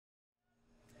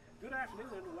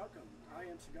welcome. I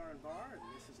am Cigar and Bar, and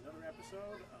this is another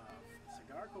episode of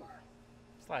Cigar Corner.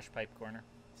 Slash Pipe Corner.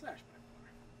 Slash Pipe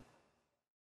Corner.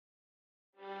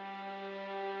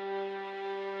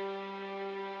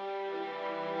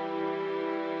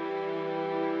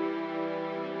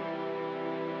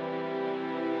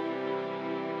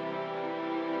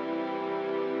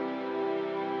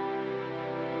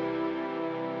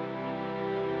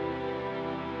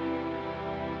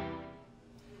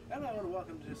 Hello and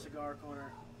welcome to Cigar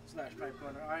Corner slash Pipe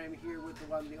Corner. I am here with the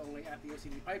one, the only, at the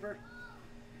OCD Piper.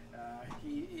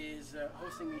 He is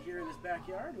hosting me here in his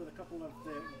backyard with a couple of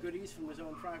the goodies from his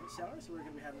own private cellar, so we're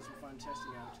going to be having some fun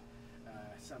testing out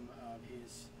some of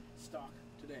his stock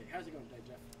today. How's it going today,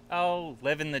 Geoff? Oh,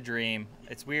 living the dream.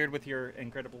 It's weird with your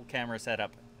incredible camera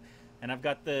setup. And I've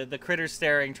got the critters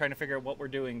staring, trying to figure out what we're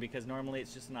doing, because normally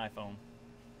it's just an iPhone.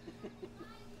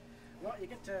 Well, you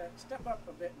get to step up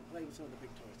a bit and play with some of the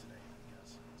big toys today.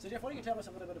 So, Geoff, what do you tell us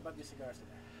a little bit about these cigars today?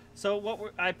 So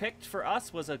what I picked for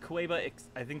us was a Cuaba,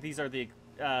 I think these are the,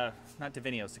 not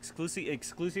Divinos,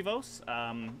 Exclusivos.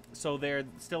 So they're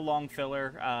still long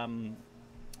filler.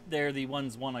 They're the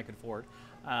one I could afford.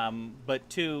 But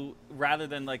two, rather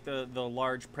than like the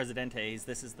large Presidentes,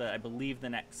 this is I believe the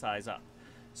next size up.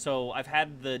 So I've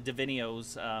had the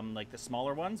Divinos, like the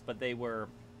smaller ones, but they were,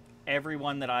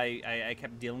 everyone that I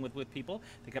kept dealing with people,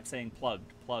 they kept saying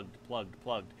plugged.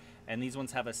 And these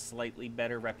ones have a slightly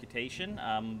better reputation.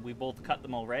 We both cut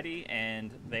them already,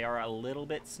 and they are a little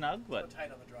bit snug, but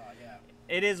tight on the draw, yeah.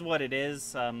 It is what it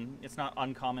is. It's not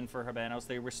uncommon for Habanos.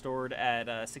 They were stored at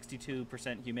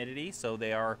 62% humidity, so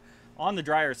they are on the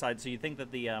drier side. So you think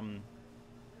that the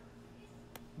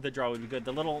draw would be good.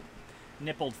 The little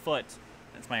nippled foot,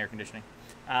 that's my air conditioning,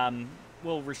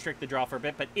 will restrict the draw for a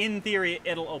bit, but in theory,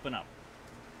 it'll open up.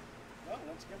 Well,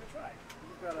 let's give it a try.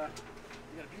 You got a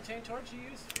butane torch you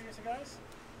use for your cigars?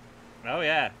 Oh,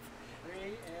 yeah. 3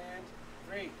 and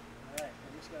 3. All right,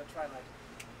 I'm just going to try light.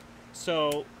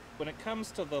 So, when it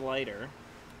comes to the lighter,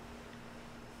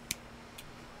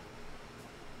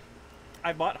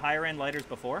 I've bought higher end lighters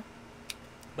before,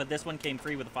 but this one came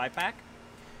free with a 5-pack,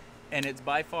 and it's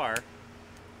by far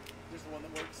just the one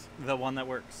that works. The one that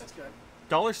works. That's good.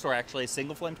 Dollar store actually,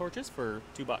 single flame torches for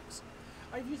 $2.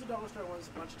 I've used the dollar store ones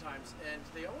a bunch of times, and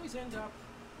they always end up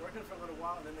working for a little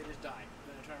while, and then they just die.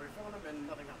 Then I try to refill them, and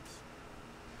nothing else.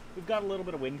 We've got a little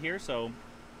bit of wind here, so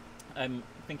I'm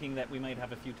thinking that we might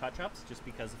have a few touch-ups just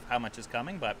because of how much is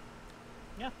coming, but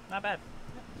yeah, not bad.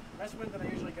 Yeah. That's wind that I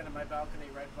usually get in my balcony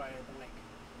right by the lake.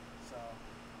 So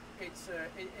it's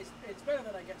better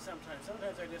than I get sometimes.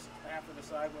 Sometimes I have to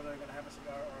decide whether I'm going to have a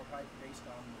cigar or a pipe based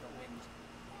on the wind.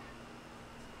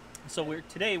 So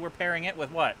today we're pairing it with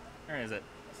what? Where is it?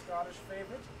 A Scottish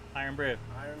favorite. Irn Bru.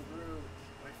 Irn Bru.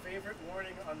 My favorite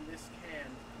warning on this can,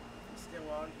 still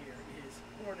on here, is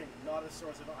warning, not a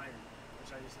source of iron,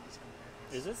 which I just think is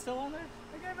hilarious. Is it still on there?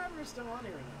 I can't remember if it's still on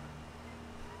here or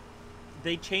not.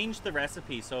 They changed the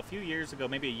recipe, so a few years ago,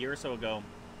 maybe a year or so ago,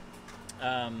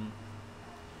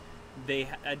 they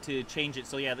had to change it.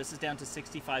 So yeah, this is down to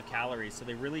 65 calories, so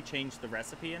they really changed the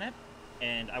recipe in it.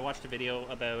 And I watched a video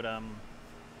about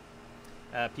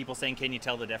people saying, can you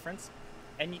tell the difference?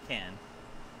 And you can.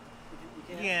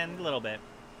 You can, a little bit.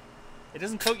 It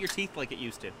doesn't coat your teeth like it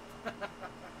used to.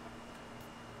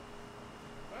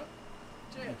 Well,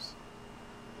 cheers.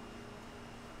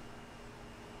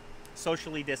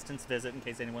 Socially distanced visit, in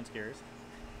case anyone's curious.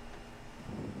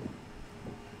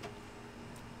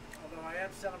 Although I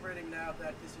am celebrating now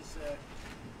that this is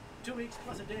 2 weeks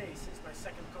plus a day since my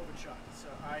second COVID shot, so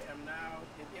I am now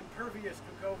impervious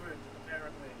to COVID,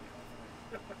 apparently.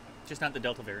 Just not the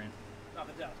Delta variant. Not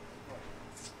the Delta.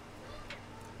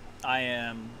 I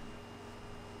am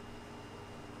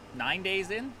 9 days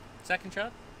in, second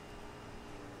shot.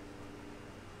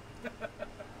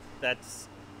 That's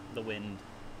the wind.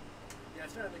 Yeah, I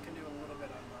started to canoe a little bit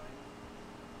on mine.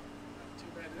 Not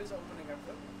too bad. It is opening up.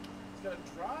 It's got a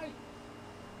dry,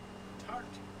 tart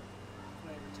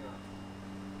flavor to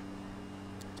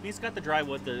it. To me, it's got the dry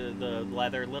wood, the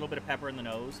leather, a little bit of pepper in the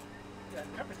nose. Yeah,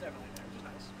 the pepper's definitely there, which is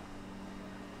nice.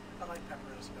 I like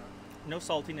pepper in a cigar. No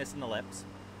saltiness in the lips.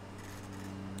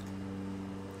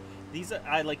 These,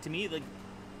 I like, to me, like,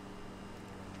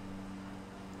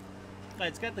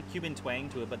 it's got the Cuban twang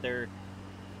to it, but they're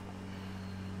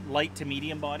light to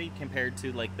medium body compared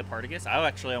to, like, the Partagas. I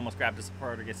actually almost grabbed a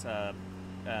Partagas,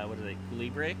 what are they,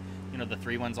 Libre? You know, the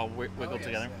 3 ones all wiggled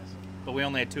together. Yes. But we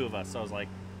only had 2 of us, so I was like,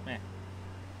 eh.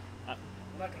 I'm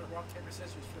not going to rock, paper,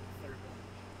 scissors for the third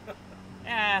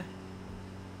one.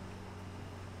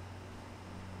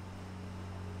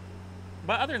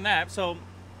 But other than that, so,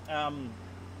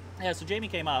 yeah, so Jamie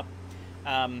came up.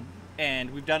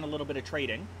 and we've done a little bit of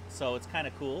trading, so it's kind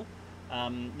of cool.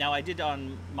 Now, I did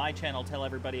on my channel tell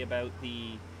everybody about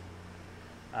the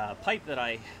pipe that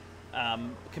I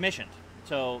commissioned.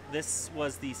 So this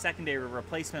was the secondary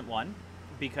replacement one,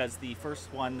 because the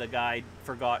first one, the guy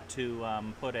forgot to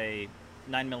put a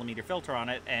 9mm filter on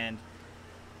it, and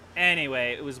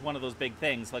anyway, it was one of those big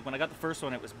things. Like when I got the first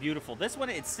one, it was beautiful. This one,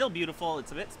 it's still beautiful.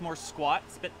 It's a bit more squat,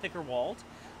 it's a bit thicker walled,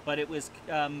 but it was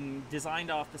designed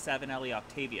off the 7LE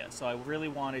Octavia. So I really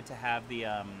wanted to have the,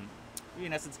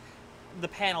 in essence, the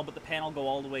panel, but the panel go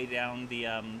all the way down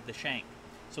the shank.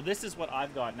 So this is what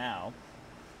I've got now.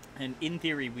 And in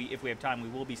theory, if we have time, we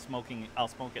will be smoking. I'll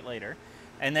smoke it later.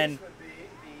 And then this would be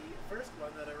the first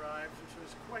one that arrived, which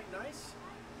was quite nice,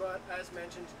 but as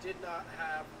mentioned, did not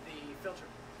have the filter.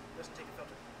 Doesn't take a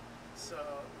filter. So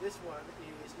this one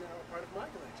is now a part of my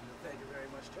collection. Thank you very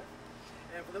much, Geoff.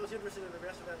 And for those interested in the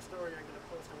rest of that story, I'm going to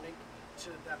post a link to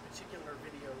that particular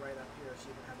video right up here,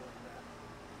 so you can have a look at that.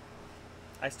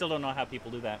 I still don't know how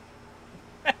people do that.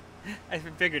 I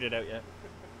haven't figured it out yet.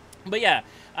 But yeah.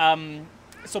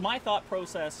 So my thought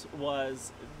process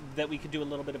was that we could do a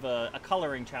little bit of a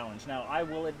coloring challenge. Now, I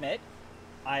will admit,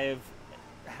 I've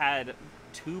had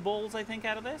 2 bowls, I think,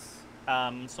 out of this.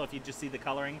 So if you just see the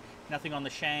coloring, nothing on the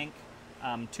shank,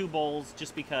 2 bowls,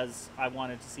 just because I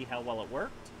wanted to see how well it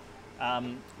worked.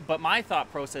 But my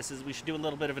thought process is we should do a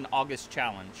little bit of an August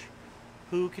challenge.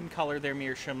 Who can color their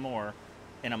Meerschaum more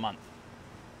in a month?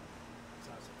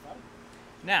 Sounds like fun.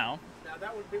 Now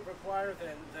that would require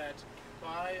then that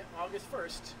by August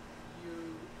 1st,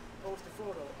 you post a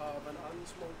photo of an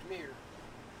unsmoked Meer.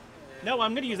 No,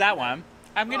 I'm going to use that one.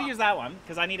 I'm going to use that one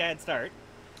because I need a head start,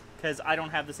 because I don't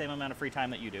have the same amount of free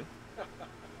time that you do.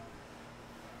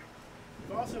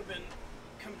 We've also been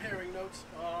comparing notes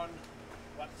on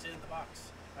what's in the box.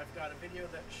 I've got a video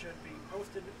that should be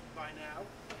posted by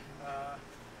now,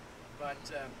 but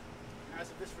as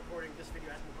of this recording, this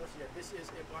video hasn't been posted yet. This is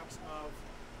a box of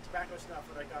tobacco snuff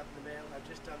that I got in the mail. I've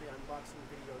just done the unboxing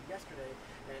video yesterday,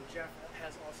 and Geoff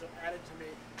has also added to me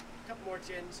a couple more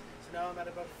tins. So now I'm at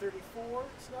about 34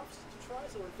 snuffs to try.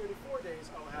 So in 34 days,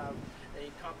 I'll have a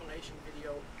compilation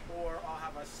video, or I'll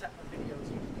have a set of videos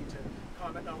you need to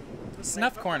comment on.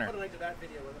 Snuff Corner. I'll put a link to that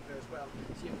video up there as well,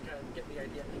 so you can kind of get the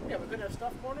idea. Yeah, we're going to have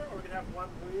Snuff Corner, or we're going to have one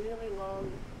really long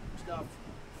snuff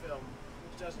film,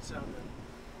 which doesn't sound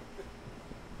good.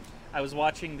 I was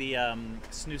watching the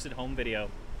Snooze at Home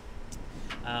video.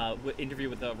 Interview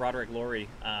with Roderick Laurie,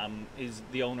 is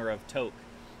the owner of Toke,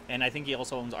 and I think he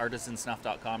also owns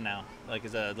artisansnuff.com now, like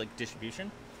as a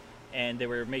distribution. And they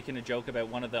were making a joke about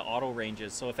one of the auto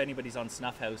ranges. So if anybody's on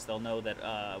Snuff House, they'll know that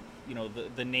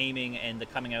the naming and the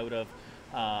coming out of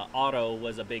Otto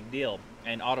was a big deal.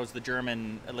 And Otto's the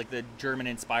German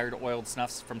inspired oiled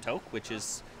snuffs from Toke, which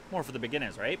is more for the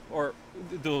beginners, right? Or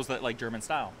those that like German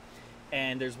style.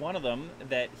 And there's one of them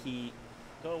that he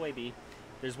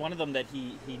There's one of them that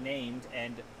he named,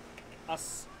 and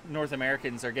us North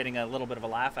Americans are getting a little bit of a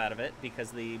laugh out of it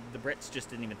because the Brits just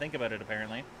didn't even think about it,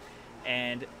 apparently.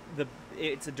 And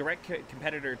it's a direct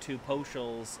competitor to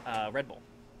Pochel's Red Bull.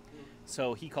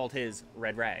 So he called his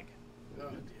Red Rag. Oh,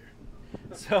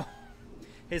 dear. So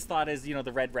his thought is,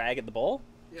 the red rag at the bowl,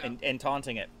 Yeah. and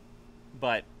taunting it.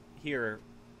 But here,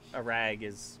 a rag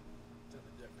is...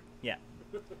 Something different. Yeah.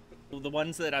 The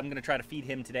ones that I'm going to try to feed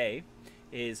him today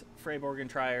is Freyborg &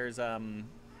 Trier's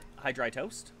High Dry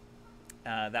Toast.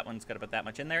 That one's got about that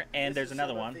much in there. And there's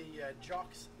another one. The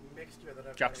Jock's mixture that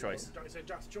I've Jock's Choice.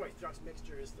 Jock's Choice. Jock's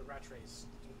mixture is the rat race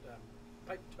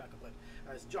pipe tobacco blend.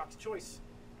 It's Jock's Choice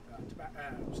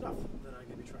snuff that I'm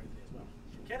going to be trying today as well.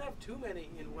 Can't have too many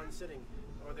in one sitting,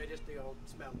 or they all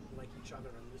smell like each other,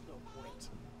 and there's no point.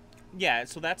 Yeah,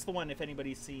 so that's the one, if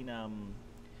anybody's seen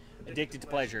Addicted to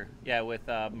Pleasure. Yeah, with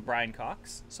Brian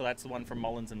Cox. So that's the one from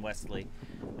Mullins and Westley.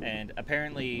 And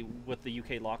apparently with the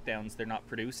UK lockdowns, they're not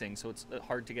producing, so it's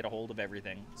hard to get a hold of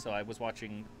everything. So I was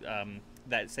watching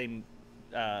that same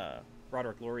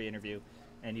Roderick Laurie interview,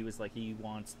 and he was like, he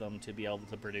wants them to be able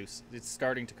to produce. It's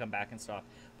starting to come back in stock.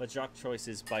 But Jock's Choice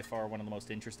is by far one of the most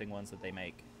interesting ones that they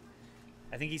make.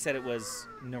 I think he said it was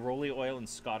Neroli oil and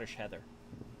Scottish heather.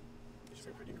 It's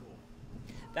pretty cool.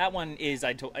 That one is,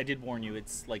 I did warn you,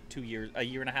 it's like a year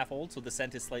and a half old, so the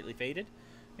scent is slightly faded,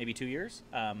 maybe 2 years,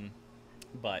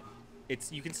 but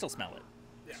you can still smell it.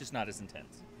 Yeah. It's just not as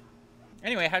intense.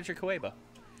 Anyway, how's your Cuaba?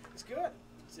 It's good.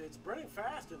 It's burning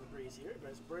fast in the breeze here, but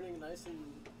it's burning nice and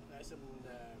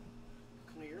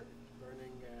clear.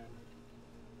 Burning,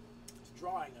 it's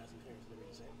drawing nice and clear, is the way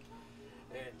to say.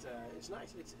 It's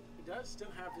nice. It does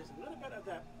still have this little bit of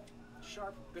that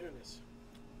sharp bitterness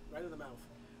right in the mouth.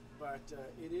 But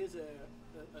it is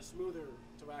a smoother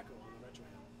tobacco on the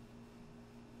retrohale.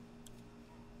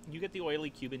 You get the oily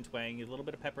Cuban twang, a little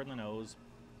bit of pepper in the nose,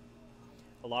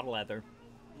 a lot of leather.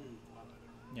 A lot of leather.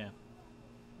 Yeah.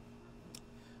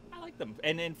 I like them.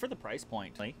 And for the price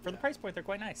point, the price point, they're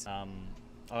quite nice.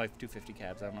 Oh, I have 250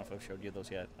 cabs. I don't know if I've showed you those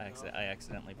yet. I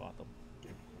accidentally bought them.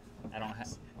 I don't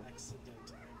have...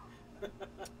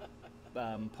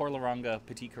 Por Laranga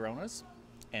Petit Coronas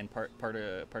and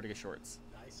Partiga Shorts.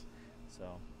 Nice.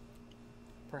 So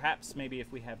perhaps maybe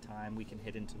if we have time, we can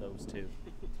hit into those too.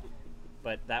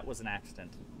 But that was an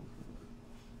accident.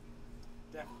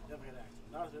 Definitely an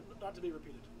accident. Not to be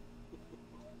repeated.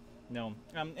 No,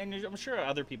 and I'm sure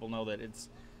other people know that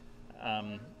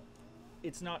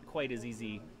it's not quite as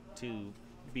easy to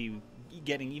be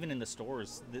getting, even in the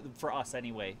stores, for us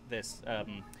anyway, this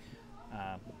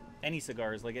any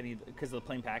cigars, like any, because of the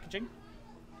plain packaging.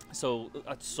 So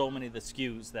many of the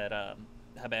SKUs that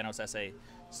Habanos SA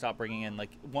stopped bringing in,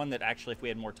 like one that actually, if we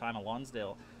had more time, a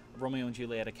Lonsdale, Romeo and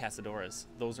Julieta Casadoras.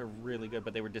 Those are really good,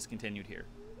 but they were discontinued here.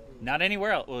 Not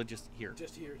anywhere else, well, just here.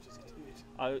 Just here,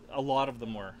 discontinued. A lot of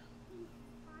them were.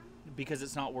 Because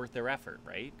it's not worth their effort,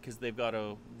 right? Because they've got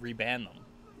to reban them.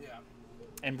 Yeah.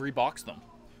 And rebox them.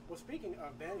 Well, speaking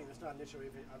of banning, that's not an issue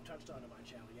I've touched on my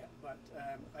channel yet, but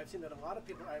I've seen that a lot of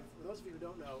people, for those of you who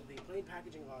don't know, the plain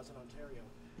packaging laws in Ontario,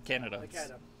 Canada,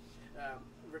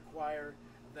 require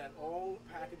that all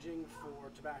packaging for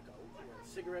tobacco,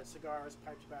 cigarettes, cigars,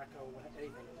 pipe tobacco,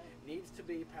 anything, needs to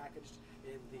be packaged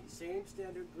in the same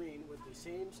standard green with the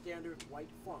same standard white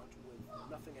font with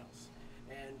nothing else.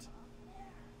 And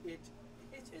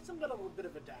it's a little bit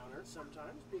of a downer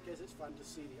sometimes because it's fun to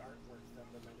see the artwork that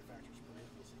the manufacturers put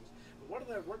into these things. But one of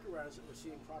the workarounds that we're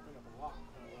seeing cropping up a lot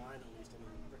online, at least in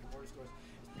brick and mortar stores,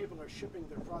 is people are shipping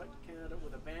their product to Canada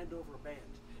with a band over a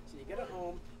band. So you get it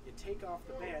home, you take off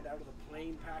the band out of the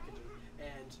plain packaging,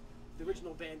 and the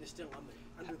original band is still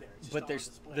under there. It's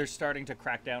just but they're starting to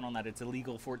crack down on that. It's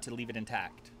illegal for it to leave it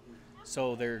intact.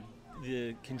 So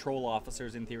the control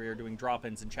officers in theory are doing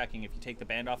drop-ins and checking if you take the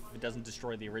band off, if it doesn't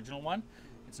destroy the original one,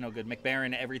 it's no good.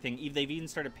 McBaron, everything, they've even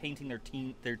started painting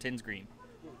their tins green.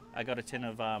 I got a tin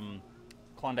of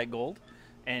Klondike Gold,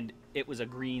 and it was a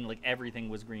green, like everything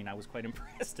was green. I was quite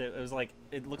impressed. It was like,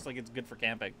 it looks like it's good for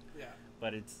camping. Yeah.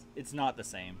 But it's not the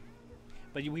same.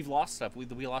 But we've lost stuff. We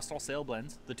lost all sale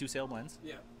blends, the 2 sale blends.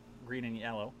 Yeah. Green and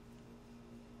yellow.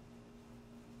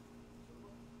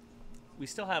 We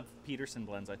still have Peterson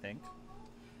blends, I think.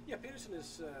 Yeah, Peterson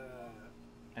is...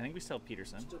 I think we still have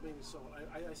Peterson. Still being sold.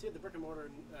 I see at the brick and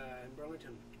mortar in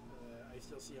Burlington. I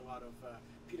still see a lot of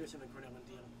Peterson and Cornell and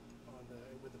Deal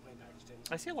with the plain package tins.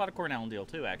 I see a lot of Cornell and Deal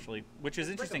too, actually, which is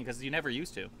interesting because you never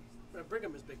used to.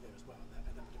 Brigham is big there as well at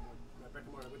that particular brick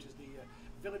and mortar, which is the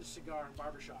Village Cigar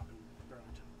Barber Shop in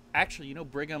Burlington. Actually,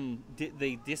 Brigham,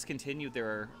 they discontinued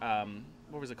their,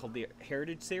 what was it called, the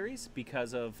Heritage Series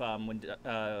because of when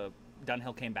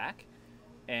Dunhill came back.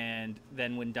 And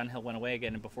then when Dunhill went away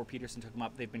again and before Peterson took them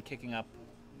up, they've been kicking up,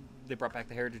 they brought back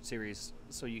the Heritage Series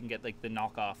so you can get like the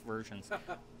knockoff versions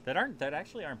that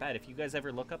actually aren't bad. If you guys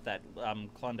ever look up that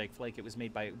Klondike Flake, it was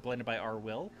blended by R.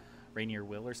 Will, Rainier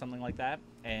Will or something like that.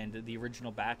 And the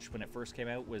original batch when it first came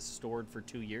out was stored for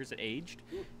 2 years. It aged.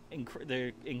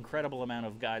 The incredible amount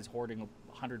of guys hoarding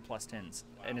 100 plus tins.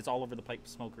 Wow. And it's all over the Pipe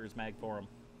Smokers Mag forum.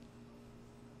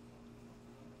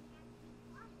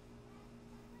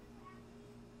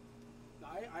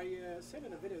 I said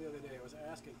in a video the other day, I was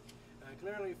asking,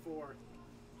 clearly for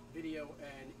video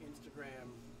and Instagram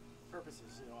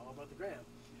purposes, all about the gram,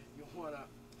 you want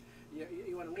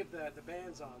to leave the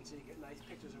bands on so you get nice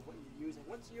pictures of what you're using.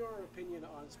 What's your opinion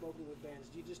on smoking with bands?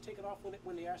 Do you just take it off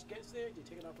when the ash gets there? Do you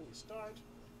take it off when you start?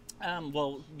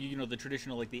 Well, the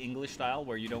traditional, like the English style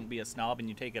where you don't be a snob and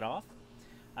you take it off.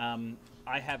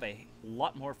 I have a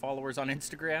lot more followers on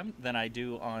Instagram than I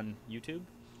do on YouTube.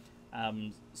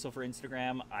 So for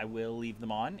Instagram, I will leave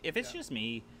them on. If it's just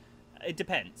me, it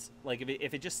depends. Like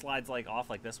if it just slides like off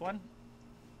like this one,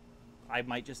 I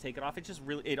might just take it off.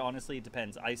 It honestly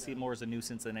depends. I see it more as a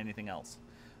nuisance than anything else.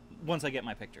 Once I get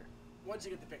my picture. Once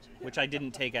you get the picture. Yeah. Which I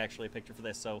didn't take actually a picture for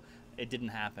this, so it didn't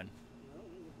happen.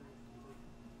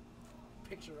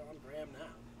 Picture on gram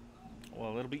now.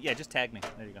 Well, it'll be, just tag me.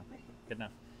 There you go. Good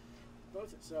enough.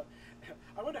 So,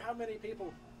 I wonder how many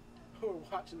people who are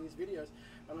watching these videos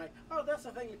are like, oh, that's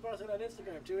the thing you posted on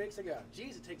Instagram 2 weeks ago.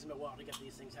 Jeez, it takes them a while to get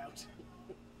these things out.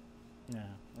 Yeah,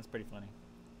 that's pretty funny.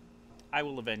 I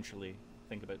will eventually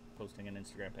think about posting an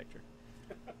Instagram picture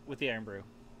with the Irn Bru.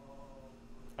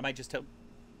 I might just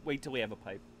wait till we have a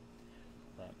pipe.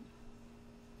 But.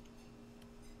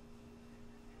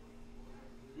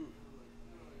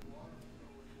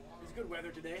 It's good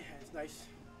weather today. It's nice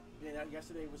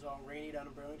Yesterday was all rainy down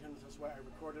in Burlington, so that's why I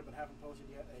recorded but haven't posted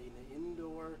yet an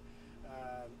indoor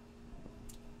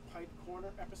pipe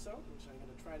corner episode, which I'm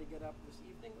going to try to get up this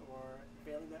evening, or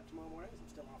failing that tomorrow morning, as I'm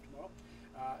still off tomorrow.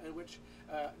 In which,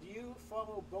 do you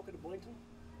follow Boca de Boynton?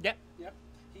 Yep. Yep.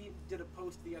 He did a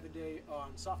post the other day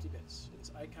on Softy bits.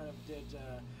 I kind of did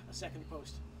a second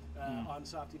post on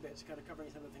Softy bits, kind of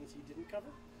covering some of the things he didn't cover.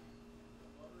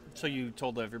 So you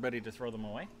told everybody to throw them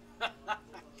away?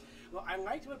 Well, I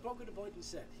liked what Boca de Boynton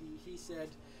said. He said,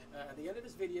 at the end of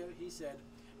his video, he said,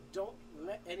 don't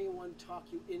let anyone talk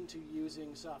you into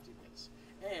using Softy bits.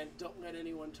 And don't let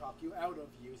anyone talk you out of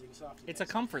using Softy bits. It's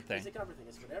a comfort thing. It's a comfort thing.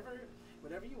 It's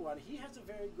whatever you want. He has a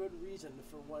very good reason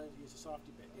for wanting to use a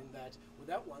Softy bit, in that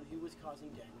without one, he was causing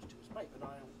damage to his pipe. And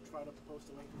I'll try to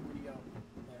post a link to the video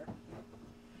there.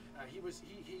 He was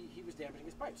damaging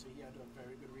his pipes, so he had a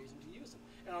very good reason to use them.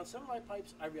 And on some of my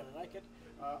pipes, I really like it.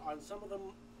 On some of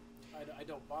them, I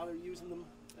don't bother using them.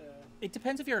 It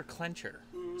depends if you're a clencher.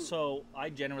 So I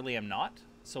generally am not.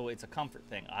 So it's a comfort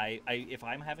thing. If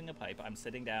I'm having a pipe, I'm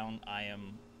sitting down, I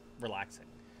am relaxing.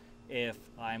 If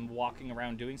I'm walking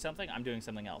around doing something, I'm doing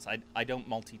something else. I don't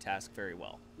multitask very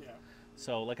well. Yeah.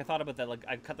 So like I thought about that. Like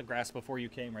I cut the grass before you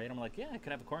came, right? I'm like, yeah, I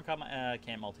could have a corn cob. I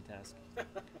can't multitask.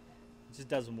 It just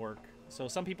doesn't work. So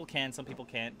some people can, some people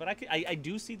can't. But I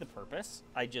do see the purpose.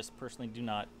 I just personally do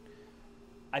not.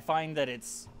 I find that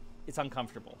it's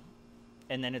uncomfortable,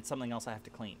 and then it's something else I have to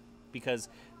clean. Because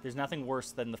there's nothing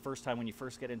worse than the first time when you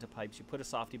first get into pipes, you put a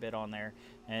Softy bit on there,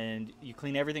 and you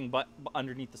clean everything but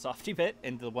underneath the Softy bit,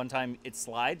 and the one time it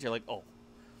slides, you're like, oh.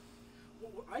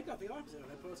 Well, I got the opposite.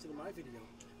 I posted in my video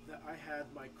that I had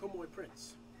my Kumoy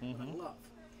Prince, that I love.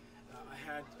 I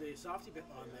had the Softy bit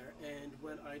on there, and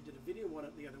when I did a video on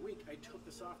it the other week, I took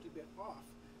the Softy bit off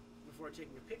before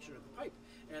taking a picture of the pipe,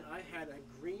 and I had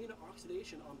a green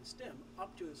oxidation on the stem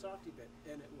up to the Softy bit,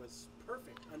 and it was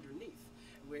perfect underneath.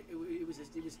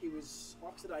 It was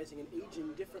oxidizing and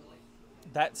aging differently.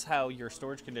 That's how your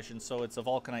storage conditions. So it's a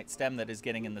vulcanite stem that is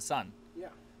getting in the sun. Yeah.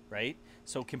 Right.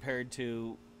 So compared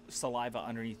to saliva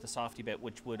underneath the Softy bit,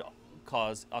 which would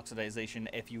cause oxidization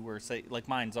if you were, say, like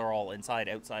mine's are all outside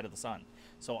of the sun.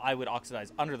 So I would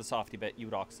oxidize under the Softy bit. You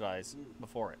would oxidize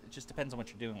before it. It just depends on what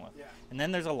you're doing with. Yeah. And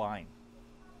then there's a line,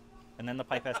 and then the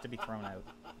pipe has to be thrown out.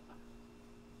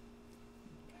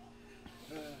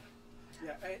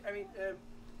 Yeah. I mean.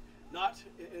 Not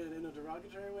in a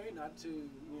derogatory way, not to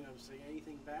say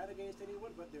anything bad against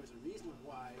anyone, but there's a reason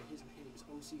why his name is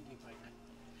OCD Pipe.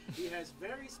 He has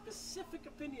very specific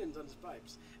opinions on his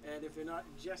pipes, and if they're not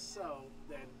just so,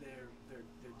 then they're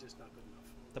just not good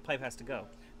enough. The pipe has to go.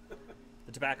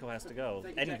 The tobacco has to go.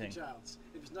 Thank you, anything. Jackie Childs.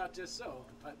 If it's not just so,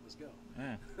 the pipe must go.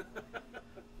 Yeah.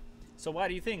 So why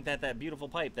do you think that beautiful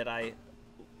pipe that I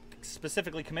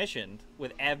specifically commissioned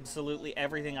with absolutely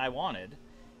everything I wanted?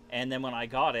 And then when I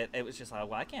got it, it was just like,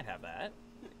 well, I can't have that.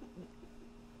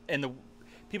 And the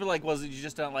people are like, well, you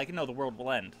just don't like it? No, the world will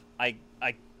end. I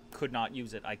could not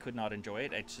use it. I could not enjoy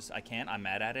it. It's just, I can't. I'm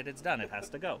mad at it. It's done. It has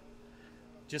to go.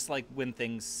 Just like when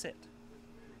things sit.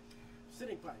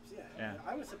 Sitting pipes, yeah.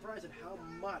 I was surprised at how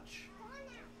much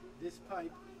this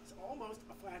pipe is almost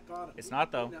a flat bottom. It's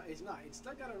not, though. No, it's not. It's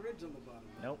still got a ridge on the bottom.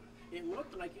 Nope. It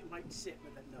looked like it might sit,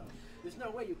 but no. There's no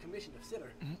way you commissioned a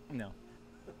sitter. No.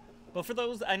 But for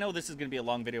those, I know this is going to be a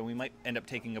long video. We might end up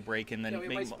taking a break and then we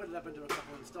might split it up into a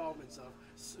couple of installments of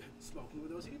smoking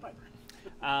with OCD Piper.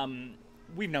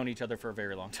 We've known each other for a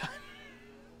very long time.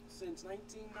 Since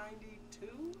 1992,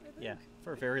 I think? Yeah,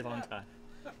 for a very long time.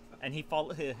 And he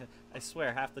follow. I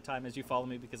swear, half the time is you follow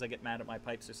me because I get mad at my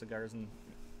pipes or cigars and.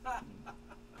 But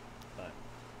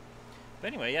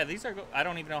anyway, yeah, these are. I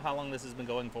don't even know how long this has been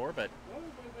going for, but. Well,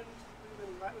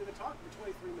 we've been talking for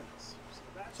 23 minutes.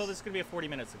 So this is going to be a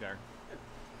 40-minute cigar.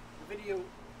 The video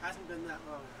hasn't been that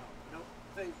long at all. I don't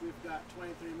think we've got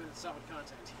 23 minutes solid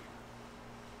content here.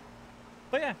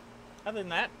 But yeah, other than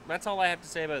that, that's all I have to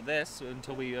say about this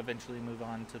until we eventually move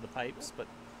on to the pipes. But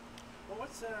well,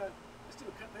 let's do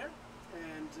a cut there.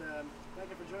 And thank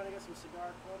you for joining us with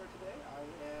Cigar Corner today. I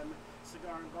am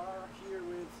Cigar and Bar here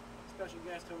with special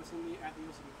guest hosting me at the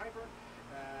OCD Piper.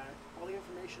 All the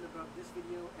information about this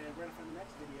video and where to find the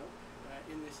next video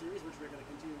in this series, which we're going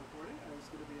to continue recording, is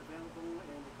going to be available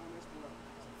in the comments below.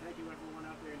 So thank you everyone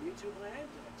out there in YouTube land,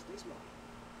 and stay smart.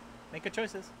 Make good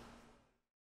choices.